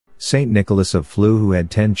Saint Nicholas of Flue, who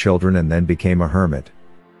had 10 children and then became a hermit.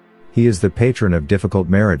 He is the patron of difficult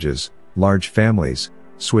marriages, large families,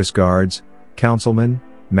 Swiss guards, councilmen,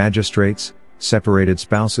 magistrates, separated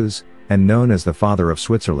spouses, and known as the father of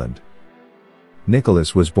Switzerland.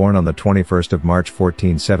 Nicholas was born on the 21st of March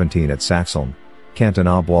 1417 at Saxeln, Canton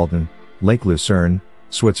Obwalden, Lake Lucerne,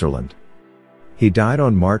 Switzerland. He died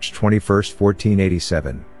on March 21,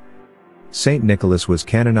 1487. Saint Nicholas was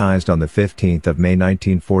canonized on the 15th of May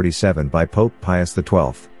 1947 by Pope Pius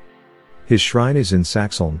XII. His shrine is in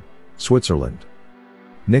Saxeln, Switzerland.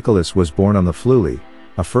 Nicholas was born on the Flue,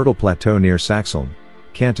 a fertile plateau near Saxeln,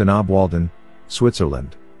 Canton Obwalden,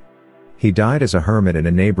 Switzerland. He died as a hermit in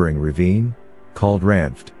a neighboring ravine, called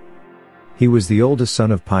Ranft. He was the oldest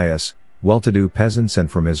son of pious, well-to-do peasants, and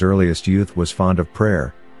from his earliest youth was fond of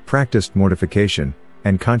prayer, practiced mortification,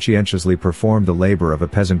 and conscientiously performed the labor of a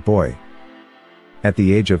peasant boy. At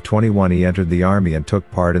the age of 21 he entered the army and took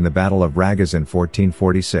part in the Battle of Ragas in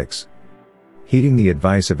 1446. Heeding the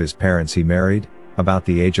advice of his parents, he married, about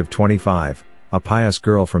the age of 25, a pious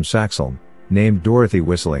girl from Saxeln, named Dorothy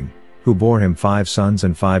Whistling, who bore him 5 sons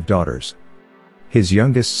and 5 daughters. His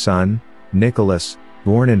youngest son, Nicholas,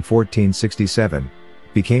 born in 1467,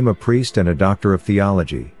 became a priest and a doctor of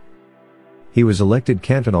theology. He was elected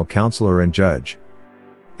cantonal councillor and judge.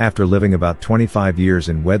 After living about 25 years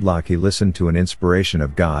in wedlock, he listened to an inspiration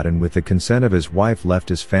of God and with the consent of his wife left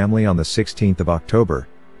his family on the 16th of October,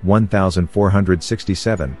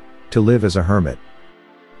 1467, to live as a hermit.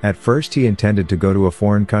 At first he intended to go to a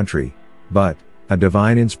foreign country, but a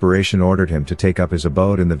divine inspiration ordered him to take up his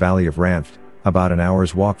abode in the valley of Ranft, about an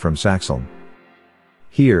hour's walk from Saxeln.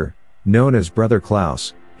 Here, known as Brother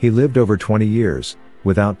Klaus, he lived over 20 years,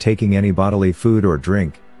 without taking any bodily food or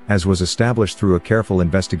drink, as was established through a careful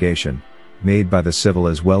investigation, made by the civil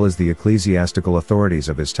as well as the ecclesiastical authorities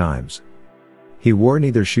of his times. He wore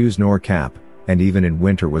neither shoes nor cap, and even in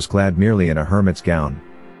winter was clad merely in a hermit's gown.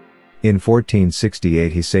 In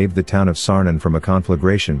 1468 he saved the town of Sarnen from a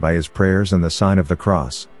conflagration by his prayers and the sign of the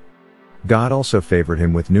cross. God also favored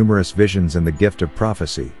him with numerous visions and the gift of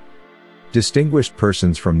prophecy. Distinguished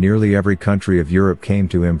persons from nearly every country of Europe came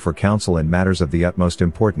to him for counsel in matters of the utmost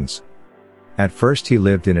importance. At first he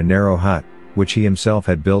lived in a narrow hut, which he himself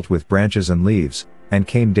had built with branches and leaves, and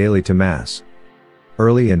came daily to Mass.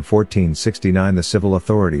 Early in 1469 the civil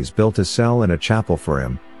authorities built a cell and a chapel for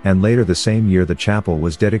him, and later the same year the chapel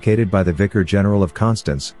was dedicated by the Vicar General of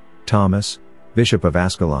Constance, Thomas, Bishop of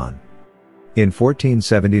Ascalon. In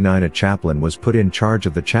 1479 a chaplain was put in charge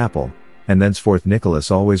of the chapel, and thenceforth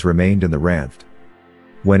Nicholas always remained in the Ranft.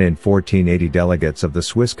 When in 1480 delegates of the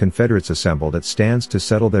Swiss Confederates assembled at Stans to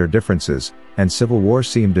settle their differences, and civil war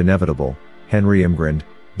seemed inevitable, Henry Imgrand,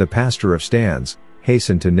 the pastor of Stans,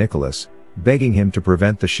 hastened to Nicholas, begging him to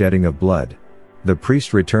prevent the shedding of blood. The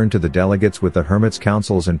priest returned to the delegates with the hermit's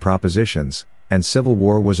counsels and propositions, and civil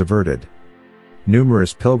war was averted.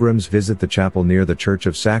 Numerous pilgrims visit the chapel near the church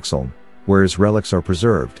of Saxeln, where his relics are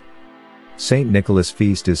preserved. St. Nicholas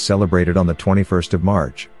feast is celebrated on the 21st of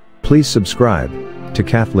March. Please subscribe to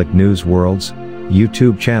Catholic News World's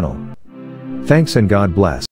YouTube channel. Thanks and God bless.